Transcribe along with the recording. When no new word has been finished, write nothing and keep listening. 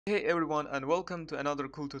Hey everyone, and welcome to another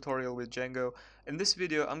cool tutorial with Django. In this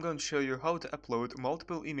video I'm going to show you how to upload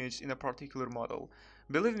multiple images in a particular model.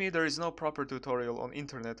 Believe me, there is no proper tutorial on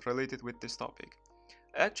internet related with this topic.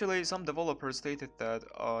 Actually, some developers stated that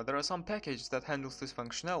there are some packages that handles this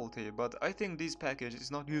functionality, but I think this package is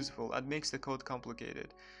not useful and makes the code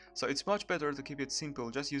complicated. So it's much better to keep it simple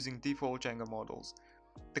just using default Django models.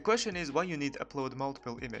 The question is why you need to upload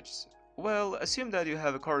multiple images. Well, assume that you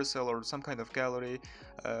have a carousel or some kind of gallery.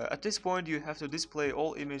 At this point you have to display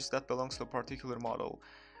all images that belongs to a particular model.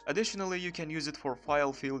 Additionally, you can use it for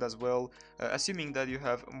file field as well, assuming that you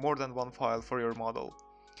have more than one file for your model.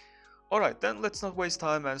 Alright, then let's not waste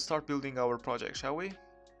time and start building our project, shall we?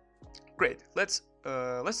 Great, let's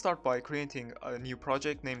start by creating a new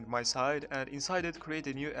project named My Site, and inside it create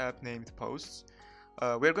a new app named Posts.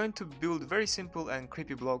 We're going to build very simple and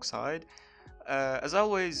creepy blog site. As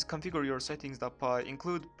always, configure your settings.py,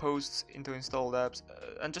 include posts into installed apps,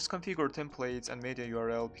 and just configure templates and media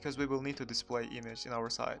URL because we will need to display image in our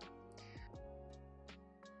site.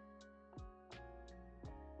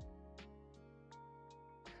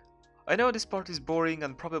 I know this part is boring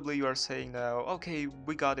and probably you are saying now, okay,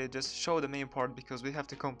 we got it, just show the main part because we have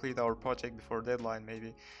to complete our project before deadline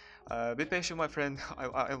maybe. Be patient my friend,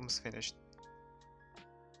 I almost finished.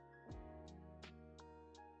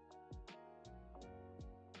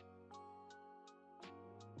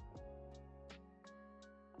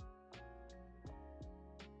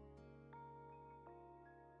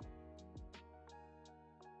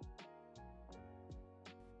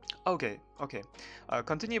 Okay.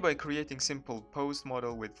 Continue by creating simple post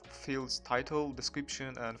model with fields title,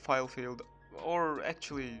 description, and file field, or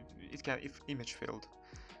actually it can if image field,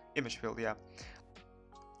 yeah.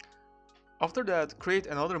 After that, create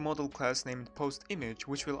another model class named post image,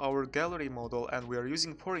 which will our gallery model, and we are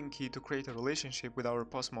using foreign key to create a relationship with our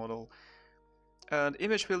post model. And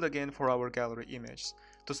image field again for our gallery image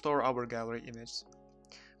to store our gallery image.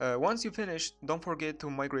 Once you finish, don't forget to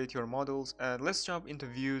migrate your models, and let's jump into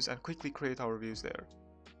views and quickly create our views there.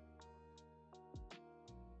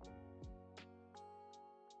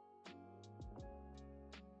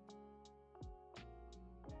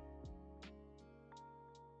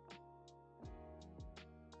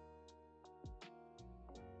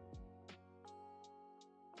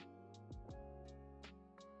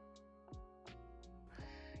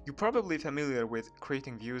 You're probably familiar with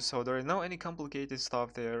creating views, so there is no any complicated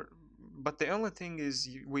stuff there. But the only thing is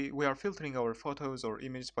we are filtering our photos or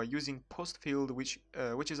images by using post field, which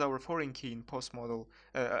is our foreign key in post model.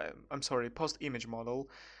 I'm sorry, post image model.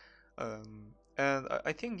 And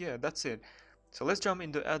I think yeah, that's it. So let's jump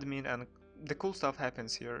into admin, and the cool stuff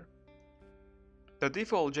happens here. The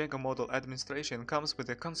default Django model administration comes with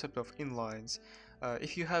the concept of inlines.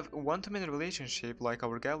 If you have one-to-many relationship like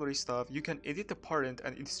our gallery stuff, you can edit the parent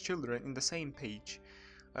and its children in the same page.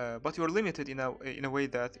 But you're limited in a way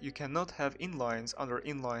that you cannot have inlines under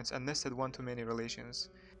inlines and nested one-to-many relations.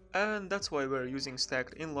 And that's why we're using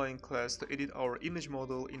stacked inline class to edit our image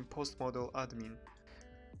model in post model admin.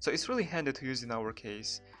 So it's really handy to use in our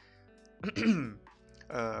case.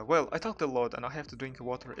 Well, I talked a lot and I have to drink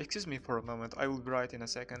water. Excuse me for a moment, I will be right in a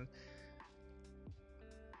second.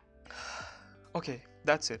 Okay,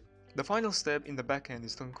 that's it. The final step in the backend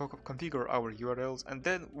is to configure our URLs, and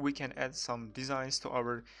then we can add some designs to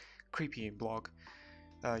our creepy blog.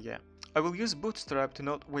 Yeah, I will use Bootstrap to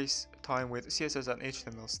not waste time with CSS and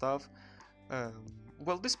HTML stuff.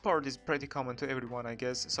 Well, this part is pretty common to everyone, I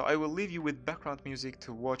guess, so I will leave you with background music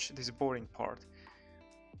to watch this boring part.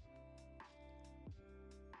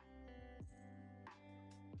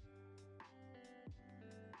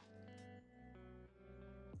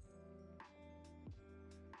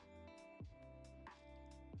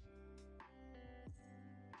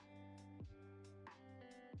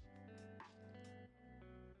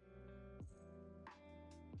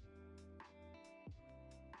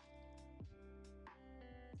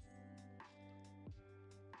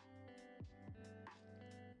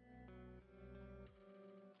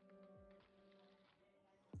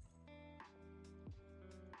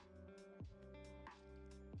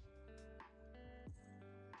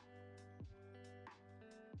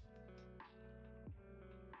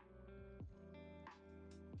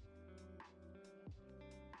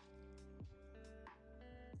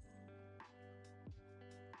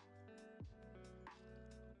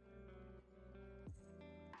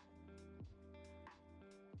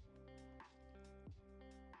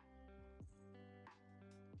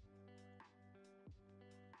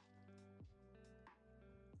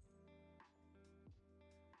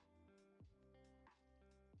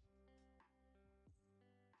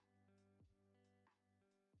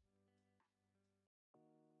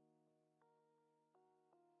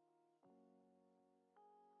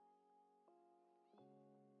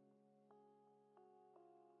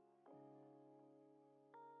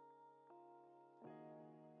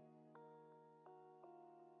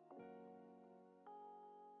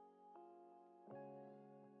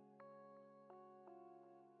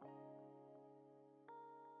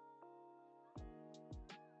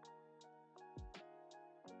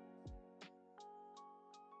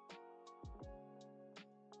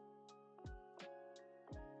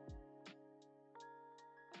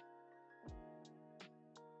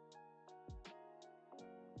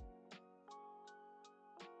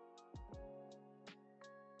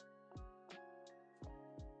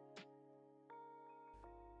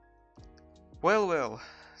 Well,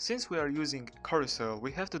 since we are using carousel,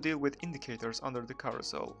 we have to deal with indicators under the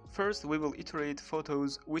carousel. First, we will iterate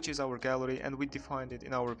photos, which is our gallery, and we defined it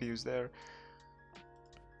in our views there.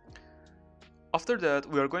 After that,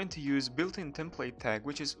 we are going to use built-in template tag,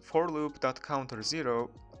 which is forLoop.counter0.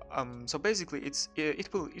 So basically, it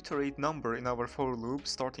will iterate number in our for loop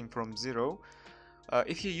starting from 0.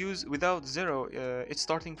 If you use without 0, it's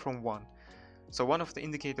starting from 1. So one of the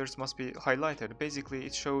indicators must be highlighted. Basically,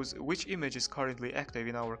 it shows which image is currently active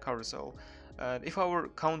in our carousel. And if our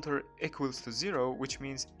counter equals to 0, which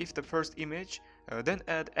means if the first image, then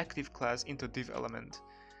add active class into div element.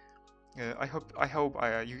 I hope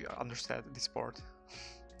you understand this part.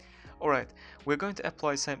 Alright, we're going to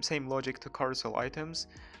apply same logic to carousel items.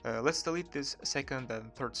 Let's delete this second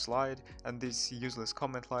and third slide and these useless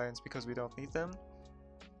comment lines because we don't need them.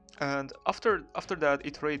 And after that,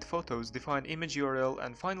 iterate photos, define image URL,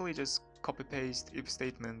 and finally just copy paste if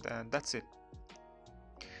statement, and that's it.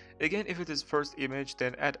 Again, if it is first image,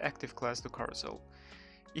 then add active class to carousel.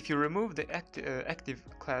 If you remove the active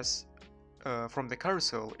class from the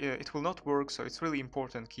carousel, it will not work, so it's really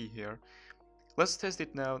important key here. Let's test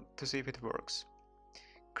it now to see if it works.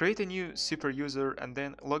 Create a new super user and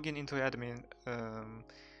then log in into admin.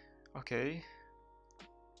 Okay.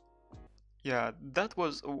 Yeah, that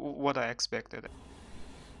was what I expected.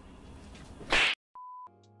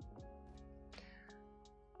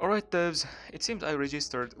 Alright devs, it seems I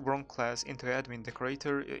registered wrong class into admin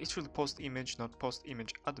decorator. It should post image, not post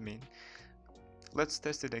image admin. Let's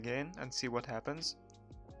test it again and see what happens.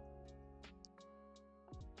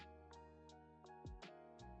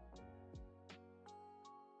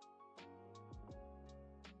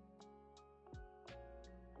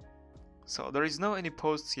 So there is no any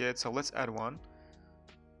posts yet, so let's add one.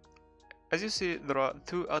 As you see, there are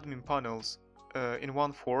two admin panels in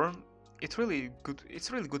one form. It's really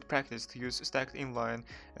good practice to use stacked inline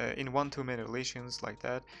in one-to-many relations like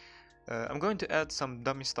that. I'm going to add some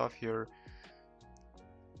dummy stuff here.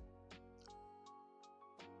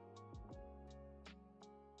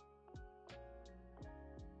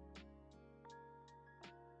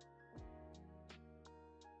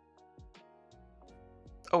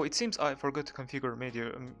 Oh, it seems I forgot to configure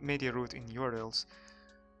media root in URLs.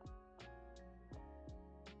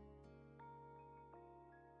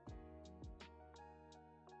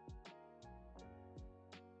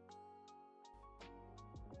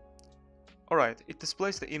 Alright, it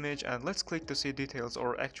displays the image and let's click to see details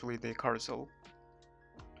or actually the carousel.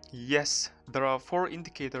 Yes, there are 4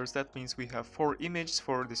 indicators, that means we have 4 images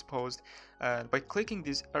for this post, and by clicking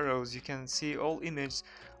these arrows you can see all images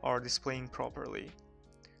are displaying properly.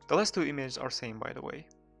 The last 2 images are same, by the way.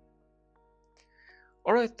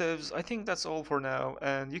 Alright devs, I think that's all for now,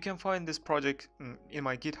 and you can find this project in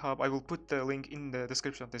my GitHub. I will put the link in the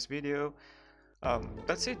description of this video.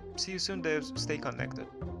 That's it, see you soon devs, stay connected.